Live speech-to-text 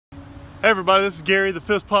Hey everybody, this is Gary, the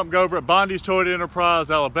Fist Pump Guy over at Bondy's Toyota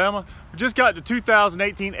Enterprise, Alabama. We just got the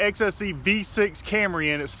 2018 XSE V6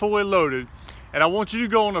 Camry in. It's fully loaded. And I want you to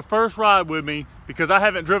go on the first ride with me because I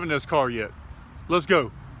haven't driven this car yet. Let's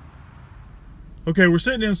go. Okay, we're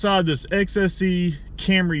sitting inside this XSE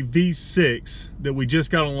Camry V6 that we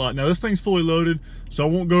just got on lot. Now this thing's fully loaded, so I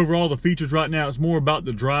won't go over all the features right now. It's more about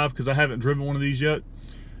the drive because I haven't driven one of these yet.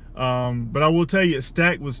 But I will tell you it's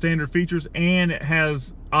stacked with standard features and it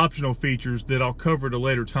has optional features that I'll cover at a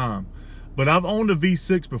later time. But I've owned a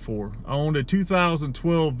V6 before. I owned a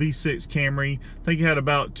 2012 V6 Camry. I think it had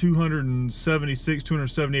about 276,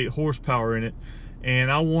 278 horsepower in it. And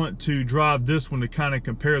I want to drive this one to kind of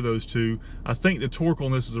compare those two. I think the torque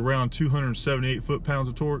on this is around 278 foot-pounds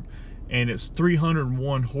of torque, and it's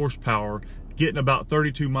 301 horsepower, getting about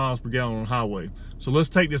 32 miles per gallon on the highway. So let's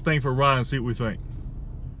take this thing for a ride and see what we think.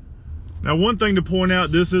 Now, one thing to point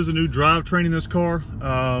out, this is a new drivetrain in this car.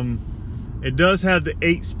 It does have the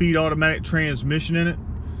 8-speed automatic transmission in it,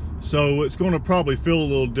 so it's going to probably feel a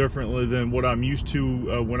little differently than what I'm used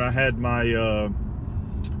to when I had my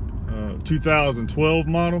 2012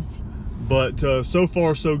 model. But so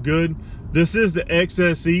far so good. This is the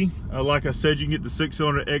XSE. Like I said, you can get the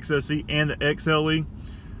 6-cylinder XSE and the XLE.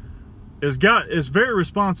 It's very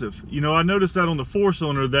responsive. You know, I noticed that on the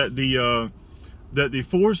 4-cylinder that the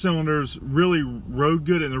 4 cylinders really rode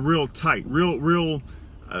good and they're real tight, real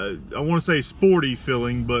I want to say sporty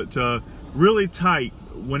feeling, but really tight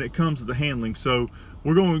when it comes to the handling. So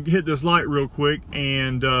we're going to hit this light real quick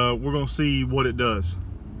and we're going to see what it does.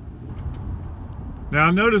 Now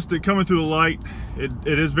I noticed that coming through the light,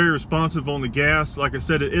 it is very responsive on the gas. Like I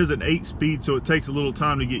said, it is an 8-speed, so it takes a little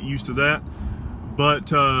time to get used to that. But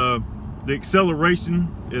the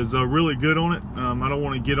acceleration is really good on it. I don't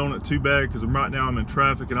want to get on it too bad because right now I'm in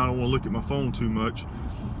traffic and I don't want to look at my phone too much.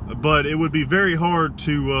 But it would be very hard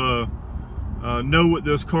to know what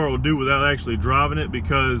this car will do without actually driving it,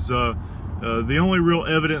 because the only real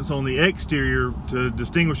evidence on the exterior to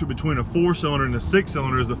distinguish it between a 4-cylinder and a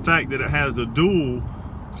 6-cylinder is the fact that it has the dual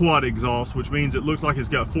quad exhaust, which means it looks like it's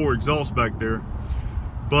got 4 exhausts back there.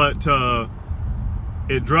 But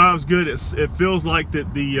it drives good. It feels like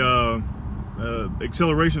that the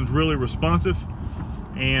acceleration is really responsive,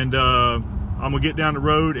 and I'm gonna get down the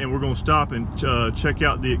road and we're gonna stop and check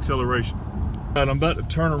out the acceleration. I'm about to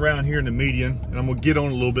turn around here in the median and I'm gonna get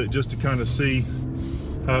on a little bit just to kind of see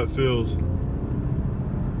how it feels.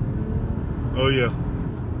 Oh yeah,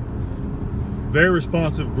 very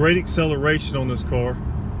responsive, great acceleration on this car.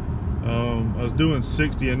 I was doing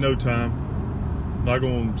 60 in no time. Not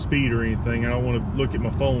going to speed or anything. I don't want to look at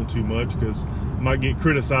my phone too much because I might get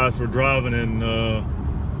criticized for driving and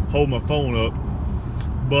hold my phone up.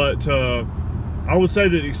 But I would say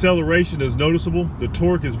that acceleration is noticeable. The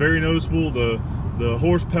torque is very noticeable. The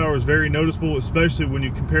horsepower is very noticeable, especially when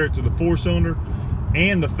you compare it to the 4-cylinder.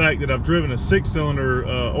 And the fact that I've driven a 6-cylinder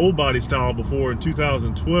old body style before in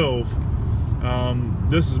 2012,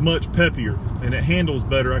 this is much peppier and it handles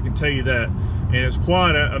better, I can tell you that. And it's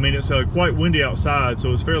quiet. I mean, it's quite windy outside,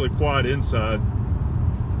 so it's fairly quiet inside.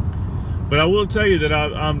 But I will tell you that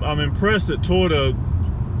I'm impressed that Toyota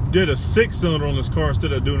did a 6-cylinder on this car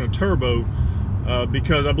instead of doing a turbo,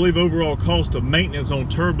 because I believe overall cost of maintenance on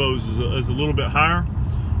turbos is a little bit higher,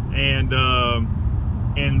 and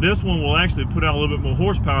this one will actually put out a little bit more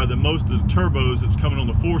horsepower than most of the turbos that's coming on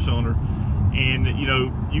the 4-cylinder. And you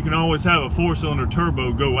know, you can always have a 4-cylinder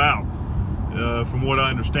turbo go out. From what I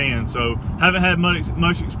understand. So haven't had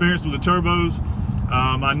much experience with the turbos.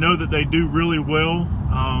 I know that they do really well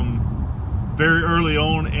very early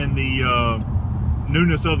on in the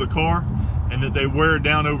newness of the car, and that they wear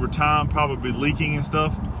down over time, probably leaking and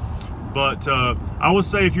stuff. But I would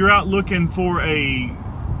say if you're out looking for a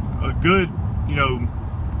good, you know,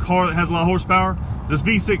 car that has a lot of horsepower, this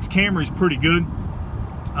V6 Camry is pretty good.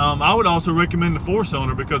 I would also recommend the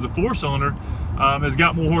 4-cylinder because the 4-cylinder has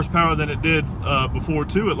got more horsepower than it did before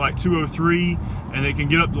too, at like 203, and it can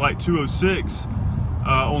get up to like 206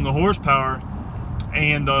 on the horsepower.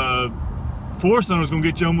 And the 4-cylinder is going to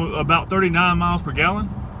get you about 39 miles per gallon,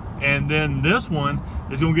 and then this one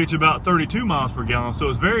is going to get you about 32 miles per gallon. So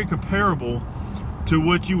it's very comparable to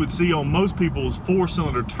what you would see on most people's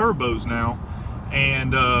 4-cylinder turbos now.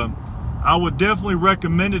 And I would definitely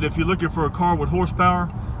recommend it if you're looking for a car with horsepower.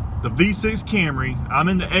 The V6 Camry, I'm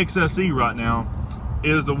in the XSE right now,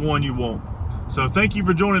 is the one you want. So thank you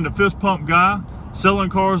for joining the Fist Pump Guy,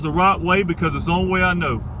 selling cars the right way because it's the only way I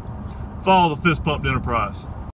know. Follow the Fist Pump Enterprise.